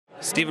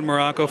Steven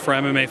Morocco for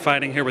MMA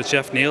Fighting here with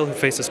Geoff Neal, who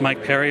faces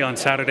Mike Perry on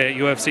Saturday at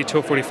UFC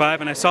 245.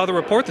 And I saw the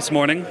report this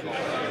morning.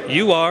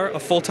 You are a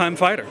full-time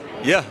fighter.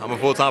 Yeah, I'm a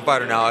full-time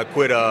fighter now. I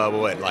quit,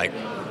 like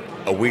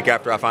a week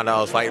after I found out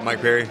I was fighting Mike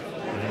Perry.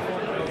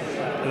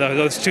 Are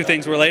those two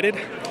things related?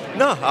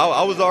 No,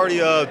 I was already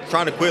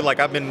trying to quit. Like,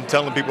 I've been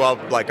telling people, I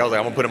was like, I'm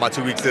going to put in my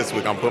 2 weeks this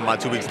week. I'm putting my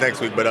 2 weeks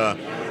next week. But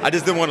I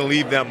just didn't want to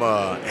leave them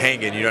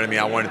hanging, you know what I mean?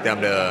 I wanted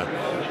them to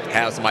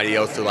have somebody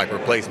else to, like,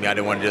 replace me. I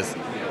didn't want to just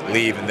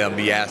leave and then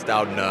be asked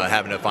out and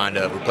having to find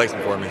a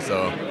replacement for me.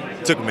 So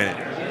it took a minute.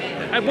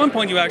 At one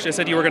point, you actually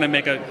said you were going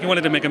to you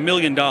wanted to make $1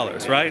 million,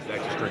 right?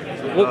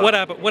 What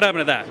happened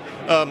to that?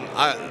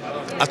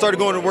 I started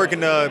going to work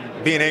and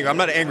being angry. I'm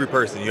not an angry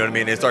person, you know what I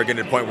mean? It started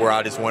getting to the point where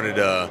I just wanted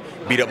to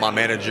beat up my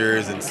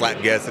managers and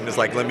slap guests, and it's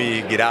like, let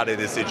me get out of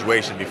this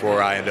situation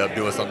before I end up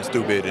doing something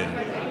stupid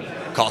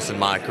and costing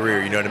my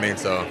career, you know what I mean?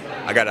 So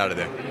I got out of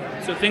there.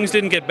 So things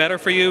didn't get better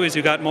for you as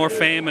you got more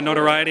fame and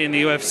notoriety in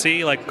the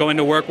UFC? Like, going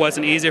to work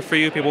wasn't easier for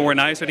you? People were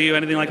nicer to you?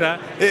 Anything like that?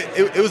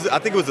 It was. I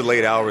think it was the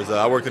late hours.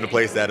 I worked in a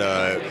place that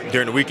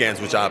during the weekends,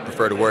 which I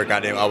prefer to work,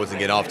 I wasn't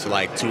getting off till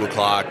like 2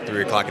 o'clock,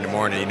 3 o'clock in the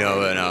morning, you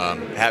know,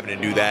 and having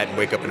to do that and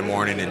wake up in the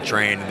morning and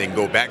train and then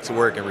go back to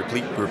work and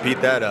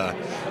repeat that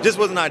just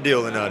wasn't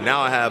ideal. And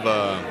now I have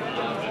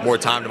more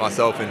time to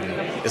myself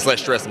and it's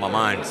less stress in my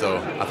mind, so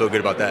I feel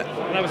good about that.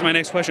 Well, that was my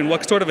next question.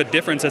 What sort of a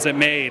difference has it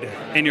made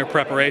in your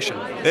preparation?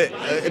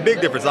 A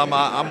big difference.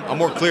 I'm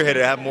more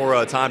clear-headed. I have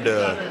more time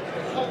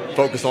to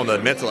focus on the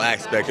mental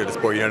aspect of the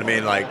sport, you know what I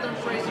mean? Like,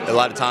 a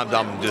lot of times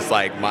I'm just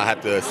like, I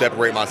have to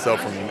separate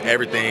myself from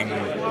everything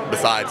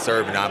besides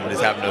serving. I'm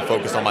just having to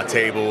focus on my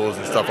tables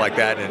and stuff like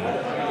that,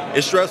 and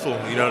it's stressful,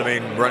 you know what I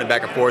mean? Running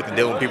back and forth and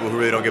dealing with people who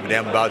really don't give a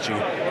damn about you.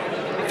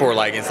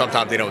 And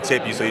sometimes they don't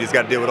tip you, so you just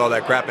got to deal with all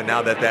that crap. And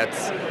now that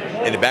that's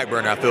in the back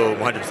burner, I feel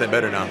 100%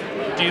 better now.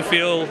 Do you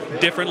feel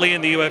differently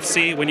in the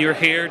UFC when you're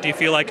here? Do you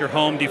feel like you're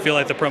home? Do you feel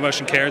like the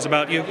promotion cares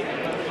about you?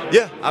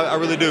 Yeah, I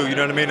really do. You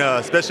know what I mean?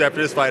 Especially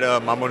after this fight,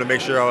 I'm going to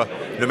make sure,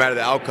 no matter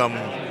the outcome,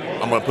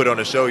 I'm going to put on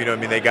a show. You know what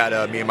I mean? They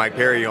got me and Mike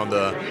Perry on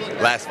the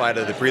last fight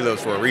of the prelims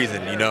for a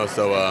reason, you know.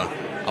 So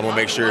I'm going to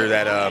make sure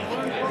that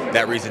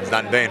that reason's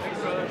not in vain.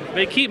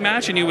 They keep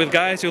matching you with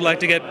guys who like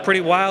to get pretty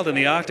wild in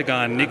the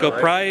octagon. Nico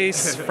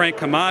Price, Frank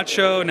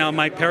Camacho, now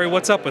Mike Perry.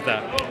 What's up with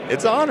that?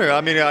 It's an honor.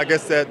 I mean, I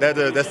guess that's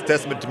a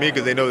testament to me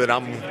because they know that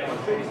I'm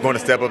going to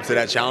step up to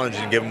that challenge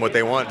and give them what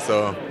they want.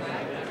 So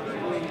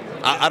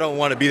I don't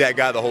want to be that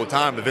guy the whole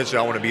time. Eventually,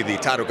 I want to be the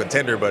title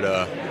contender. But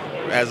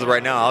as of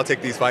right now, I'll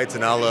take these fights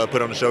and I'll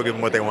put on the show, give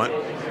them what they want.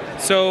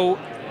 So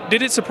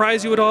did it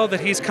surprise you at all that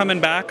he's coming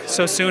back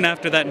so soon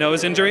after that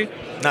nose injury?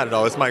 Not at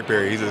all. It's Mike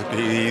Perry. He's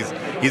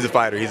a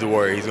fighter. He's a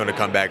warrior. He's going to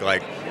come back.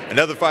 Like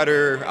another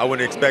fighter, I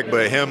wouldn't expect,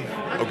 but him,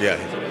 oh yeah,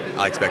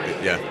 I expect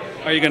it. Yeah.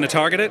 Are you going to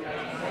target it?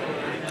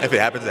 If it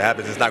happens, it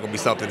happens. It's not going to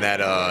be something that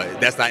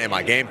that's not in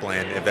my game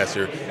plan.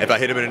 If I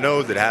hit him in the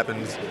nose, it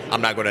happens.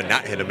 I'm not going to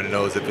not hit him in the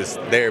nose if it's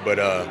there, but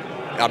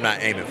I'm not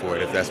aiming for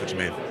it. If that's what you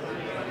mean.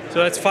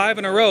 So that's 5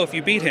 in a row. If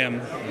you beat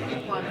him,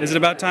 is it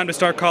about time to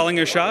start calling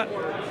your shot?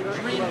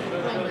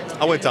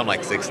 I went till I'm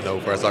like 6-0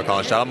 before I start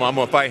calling shot. I'm going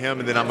to fight him,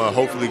 and then I'm going to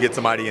hopefully get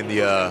somebody in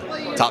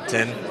the top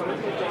 10.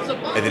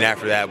 And then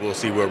after that, we'll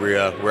see where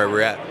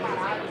we're at.